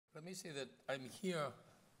Let me say that I'm here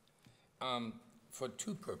for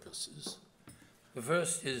two purposes. The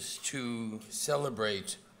first is to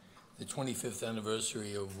celebrate the 25th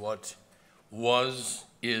anniversary of what was,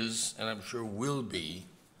 is, and I'm sure will be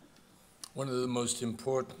one of the most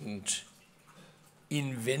important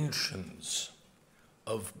inventions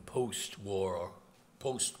of post-wall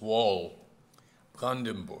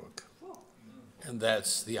Brandenburg, and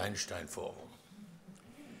that's the Einstein Forum.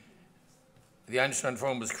 The Einstein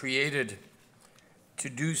Forum was created to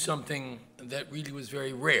do something that really was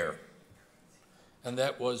very rare, and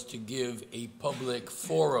that was to give a public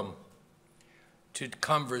forum to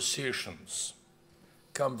conversations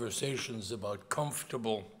about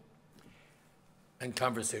comfortable and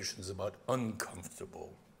conversations about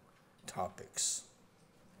uncomfortable topics.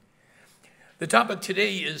 The topic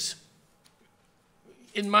today is,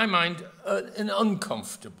 in my mind, an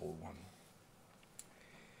uncomfortable one.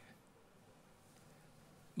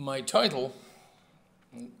 My title,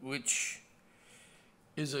 which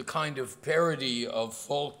is a kind of parody of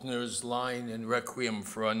Faulkner's line in Requiem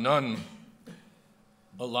for a Nun,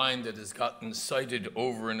 a line that has gotten cited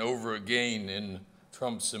over and over again in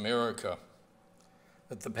Trump's America,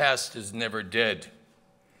 that the past is never dead.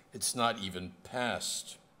 It's not even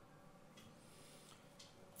past.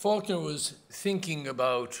 Faulkner was thinking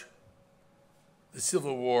about the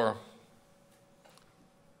Civil War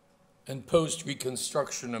and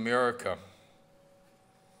post-Reconstruction America,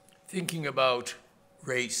 thinking about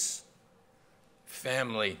race,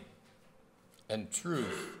 family, and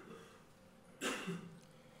truth.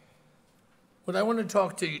 What I want to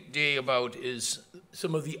talk today about is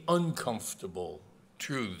some of the uncomfortable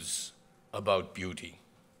truths about beauty.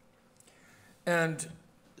 And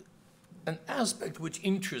an aspect which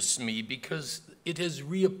interests me because it has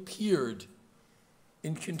reappeared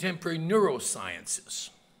in contemporary neurosciences.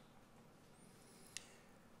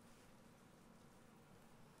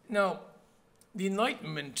 Now, the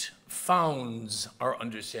Enlightenment founds our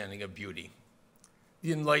understanding of beauty.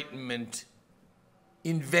 The Enlightenment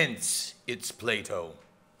invents its Plato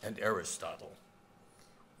and Aristotle.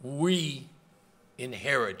 We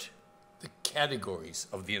inherit the categories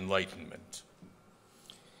of the Enlightenment.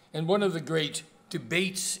 And one of the great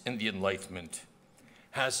debates in the Enlightenment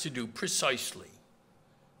has to do precisely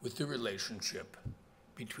with the relationship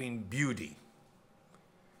between beauty,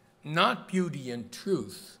 not beauty and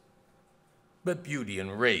truth, but beauty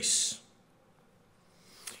and race.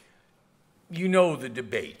 You know the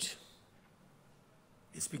debate.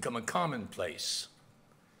 It's become a commonplace.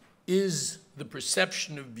 Is the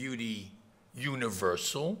perception of beauty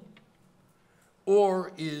universal,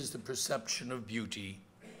 or is the perception of beauty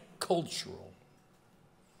cultural?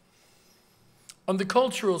 On the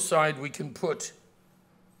cultural side, we can put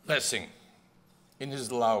Lessing in his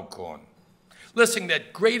Laocoon. Lessing,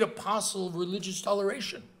 that great apostle of religious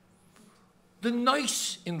toleration, the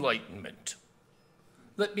nice Enlightenment.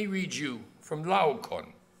 Let me read you from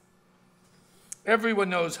Laocoon.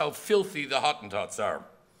 Everyone knows how filthy the Hottentots are,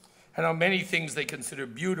 and how many things they consider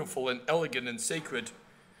beautiful and elegant and sacred,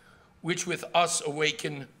 which with us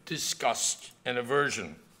awaken disgust and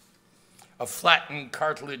aversion. A flattened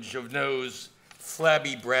cartilage of nose,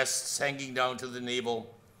 flabby breasts hanging down to the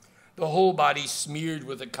navel, the whole body smeared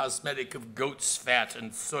with a cosmetic of goat's fat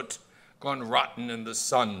and soot gone rotten in the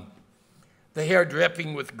sun, the hair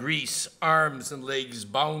dripping with grease, arms and legs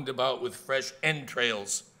bound about with fresh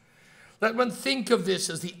entrails. Let one think of this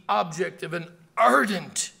as the object of an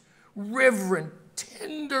ardent, reverent,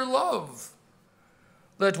 tender love.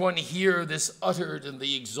 Let one hear this uttered in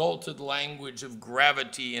the exalted language of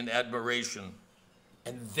gravity and admiration,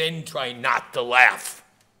 and then try not to laugh.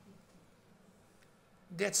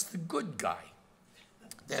 That's the good guy.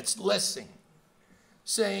 That's Lessing,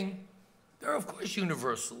 saying there are, of course,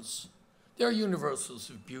 universals. There are universals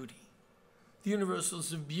of beauty. The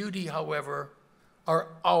universals of beauty, however, are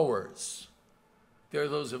ours. They're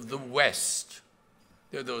those of the West.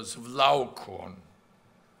 They're those of Laocoon,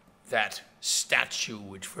 that statue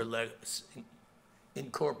which for Lessing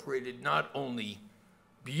incorporated not only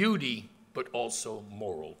beauty, but also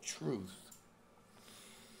moral truth.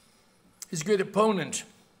 His great opponent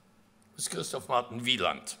was Christoph Martin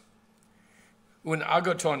Wieland, who in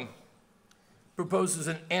Agathon proposes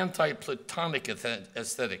an anti-Platonic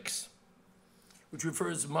aesthetics, which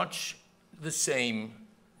refers much the same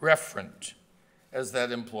referent as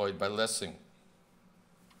that employed by Lessing.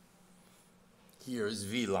 Here is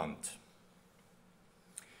Wieland.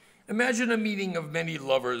 Imagine a meeting of many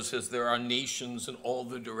lovers as there are nations in all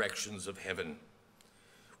the directions of heaven.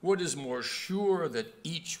 What is more sure that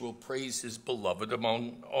each will praise his beloved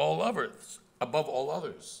among all others, above all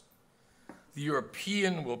others? The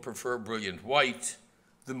European will prefer brilliant white,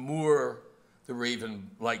 the Moor the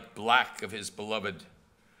raven-like black of his beloved.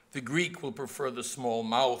 The Greek will prefer the small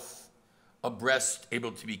mouth, a breast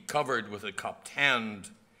able to be covered with a cupped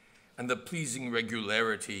hand, and the pleasing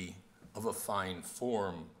regularity of a fine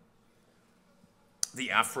form.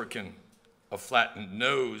 The African, a flattened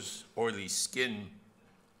nose, oily skin,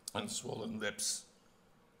 and swollen lips.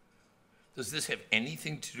 Does this have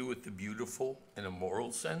anything to do with the beautiful in a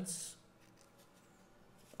moral sense?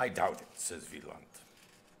 I doubt it, says Wieland.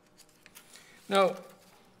 Now,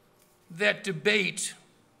 that debate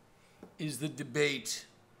is the debate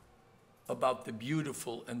about the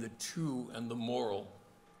beautiful and the true and the moral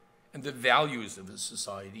and the values of a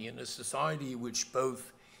society, and a society which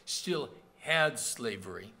both still had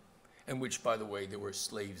slavery, and which, by the way, there were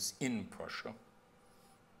slaves in Prussia,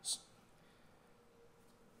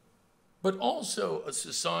 but also a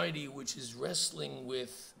society which is wrestling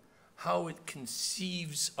with how it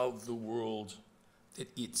conceives of the world that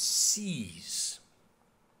it sees.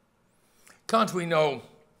 Kant, we know,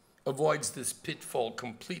 avoids this pitfall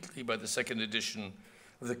completely by the second edition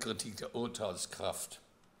of the Kritik der Urteilskraft.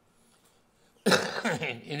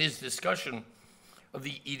 In his discussion of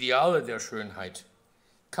the Ideale der Schönheit,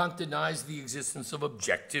 Kant denies the existence of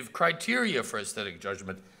objective criteria for aesthetic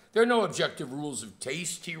judgment. There are no objective rules of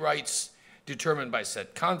taste, he writes, determined by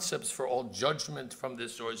set concepts, for all judgment from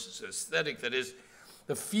this source is aesthetic. That is,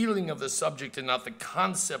 the feeling of the subject and not the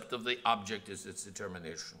concept of the object is its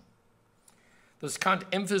determination. Thus, Kant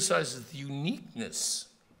emphasizes the uniqueness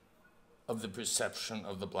of the perception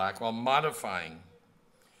of the black while modifying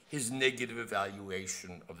his negative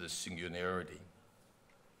evaluation of the singularity.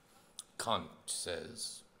 Kant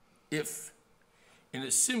says, if, in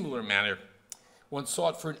a similar manner, one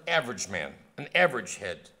sought for an average man, an average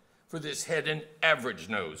head, for this head an average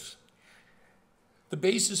nose, the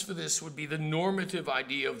basis for this would be the normative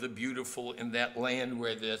idea of the beautiful in that land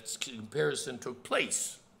where this comparison took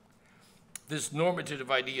place. This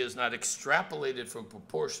normative idea is not extrapolated from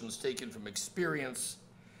proportions taken from experience,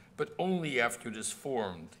 but only after it is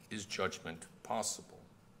formed is judgment possible.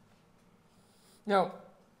 Now,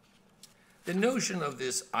 the notion of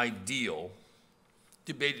this ideal,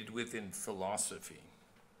 debated within philosophy,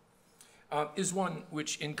 is one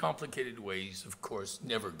which, in complicated ways, of course,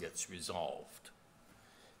 never gets resolved.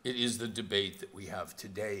 It is the debate that we have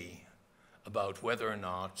today about whether or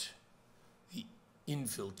not the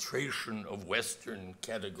infiltration of Western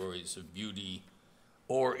categories of beauty,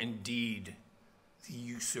 or indeed the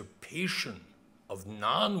usurpation of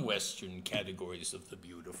non-Western categories of the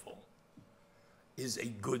beautiful, is a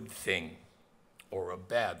good thing or a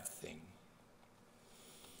bad thing.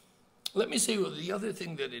 Let me say, well, the other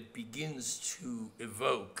thing that it begins to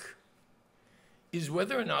evoke is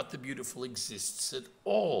whether or not the beautiful exists at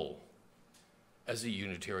all as a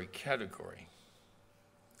unitary category.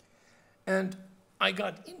 And I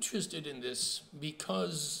got interested in this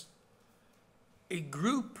because a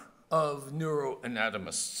group of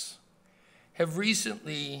neuroanatomists have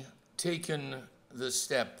recently taken the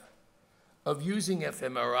step of using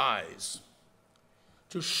fMRIs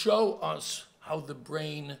to show us how the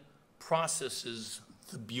brain processes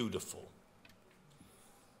the beautiful.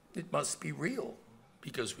 It must be real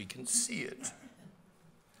because we can see it.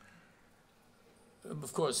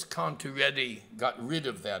 Of course, Kant already got rid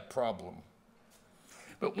of that problem.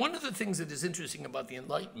 But one of the things that is interesting about the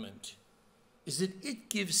Enlightenment is that it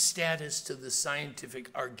gives status to the scientific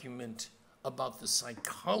argument about the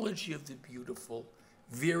psychology of the beautiful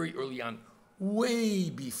very early on, way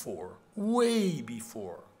before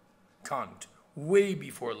Kant, way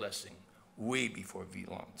before Lessing, way before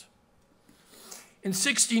Wieland. In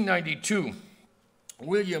 1692,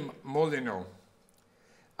 William Molyneux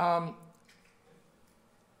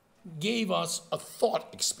gave us a thought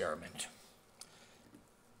experiment.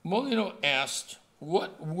 Molyneux asked,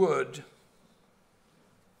 what would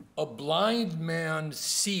a blind man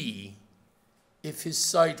see if his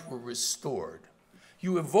sight were restored?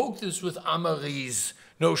 You evoke this with Amory's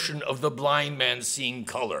notion of the blind man seeing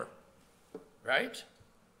color, right?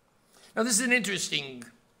 Now, this is an interesting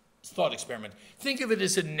thought experiment. Think of it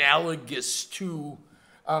as analogous to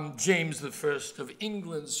James I of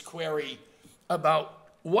England's query about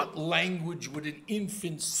what language would an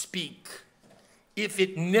infant speak if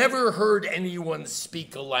it never heard anyone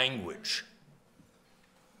speak a language.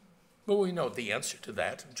 Well, we know the answer to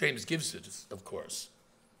that. James gives it, of course.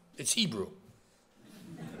 It's Hebrew.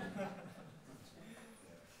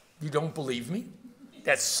 You don't believe me?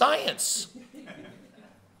 That's science.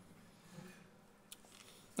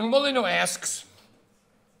 And Molyneux asks,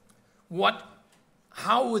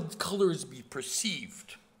 how would colors be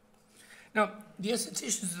perceived? Now, the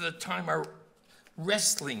aestheticians of the time are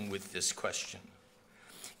wrestling with this question.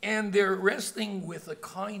 And they're wrestling with a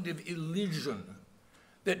kind of illusion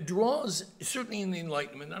that draws, certainly in the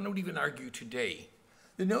Enlightenment, I don't even argue today,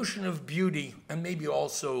 the notion of beauty, and maybe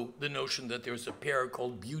also the notion that there's a pair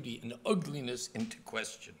called beauty and ugliness, into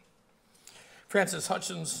question. Francis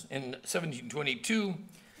Hutchins in 1722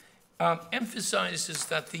 emphasizes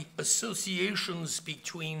that the associations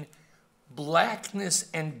between blackness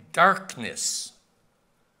and darkness,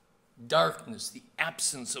 the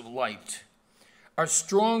absence of light, are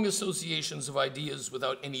strong associations of ideas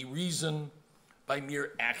without any reason, by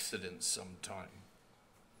mere accident sometime.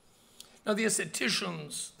 Now, the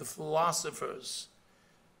aestheticians, the philosophers,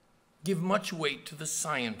 give much weight to the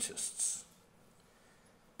scientists.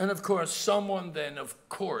 And of course, someone then, of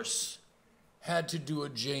course, had to do a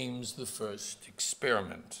James I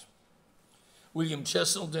experiment. William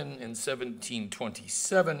Cheselden in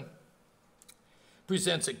 1727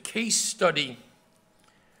 presents a case study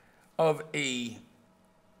of a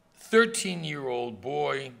 13-year-old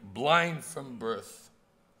boy, blind from birth,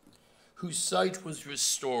 whose sight was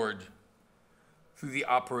restored through the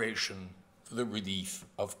operation for the relief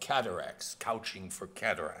of cataracts, couching for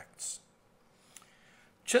cataracts.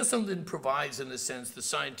 Cheselden provides, in a sense, the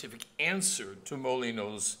scientific answer to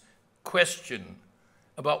Molinos's question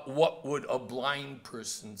about what would a blind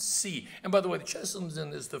person see. And by the way,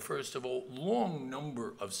 Cheselden is the first of a long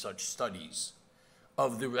number of such studies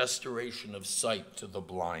of the restoration of sight to the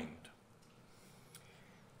blind.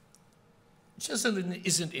 Cheselden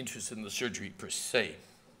isn't interested in the surgery per se.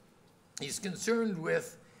 He's concerned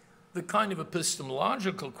with the kind of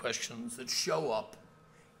epistemological questions that show up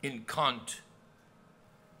in Kant,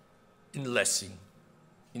 in Lessing,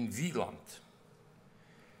 in Wieland.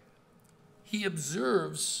 He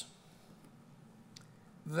observes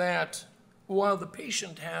that while the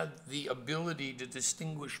patient had the ability to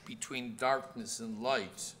distinguish between darkness and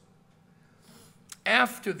light,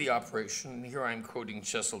 after the operation, and here I'm quoting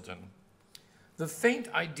Cheselden, the faint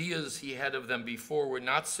ideas he had of them before were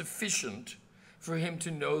not sufficient for him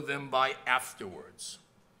to know them by afterwards.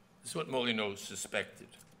 This is what Molinos suspected.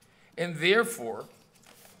 And therefore,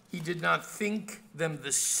 he did not think them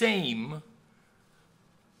the same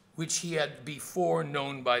which he had before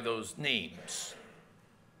known by those names.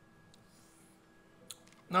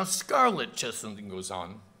 Now, scarlet, Cheselden goes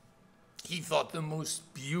on, he thought the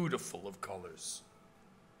most beautiful of colors,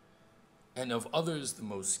 and of others the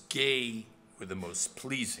most gay or the most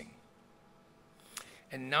pleasing.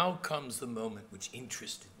 And now comes the moment which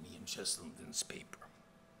interested me in Cheselden's paper.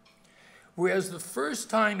 Whereas the first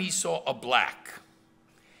time he saw a black,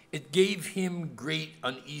 it gave him great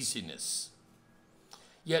uneasiness.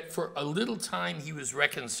 Yet for a little time he was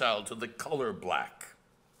reconciled to the color black.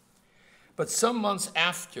 But some months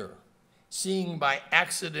after, seeing by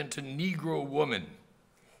accident a Negro woman,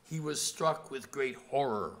 he was struck with great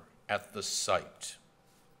horror at the sight.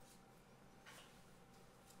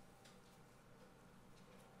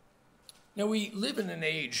 Now, we live in an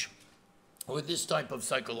age where this type of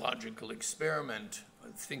psychological experiment,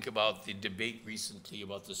 think about the debate recently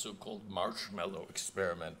about the so-called marshmallow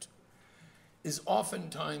experiment, is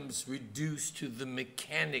oftentimes reduced to the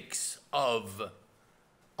mechanics of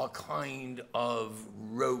a kind of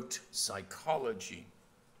rote psychology.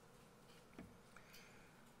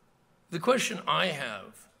 The question I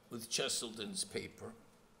have with Cheselden's paper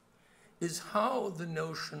is how the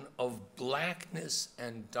notion of blackness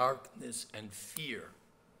and darkness and fear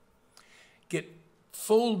get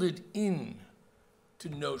folded in to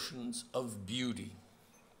notions of beauty.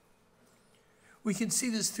 We can see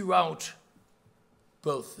this throughout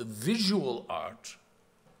both the visual art,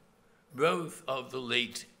 both of the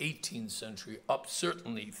late 18th century, up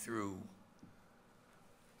certainly through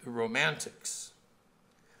the Romantics,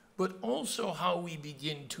 but also how we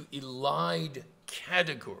begin to elide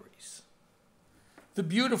categories. The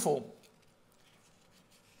beautiful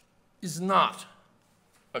is not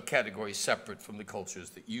a category separate from the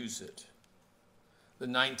cultures that use it. The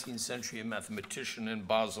 19th century mathematician in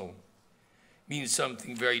Basel means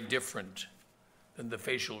something very different than the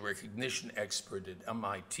facial recognition expert at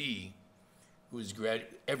MIT, who is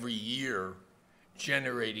every year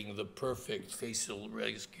generating the perfect facial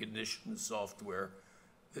recognition software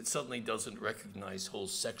that suddenly doesn't recognize whole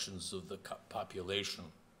sections of the population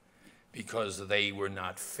because they were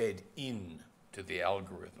not fed in to the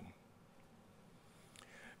algorithm.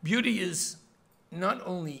 Beauty is not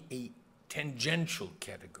only a tangential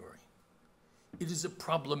category, it is a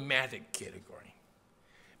problematic category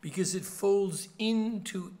because it folds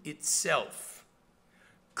into itself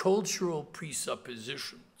cultural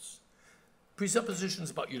presuppositions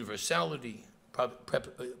presuppositions about universality,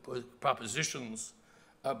 propositions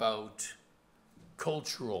about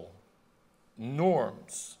cultural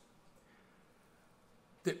norms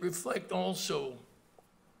that reflect also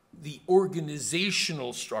the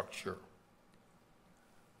organizational structure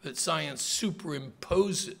that science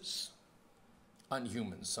superimposes on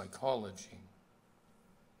human psychology.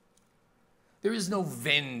 There is no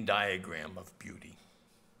Venn diagram of beauty.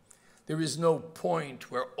 There is no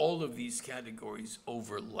point where all of these categories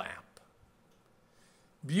overlap.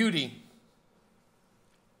 Beauty,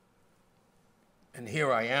 and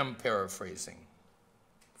here I am paraphrasing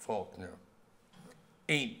Faulkner,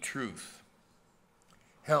 ain't truth.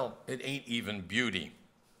 Hell, it ain't even beauty.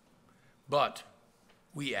 But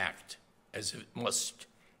we act as if it must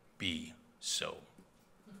be so.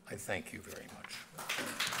 I thank you very much.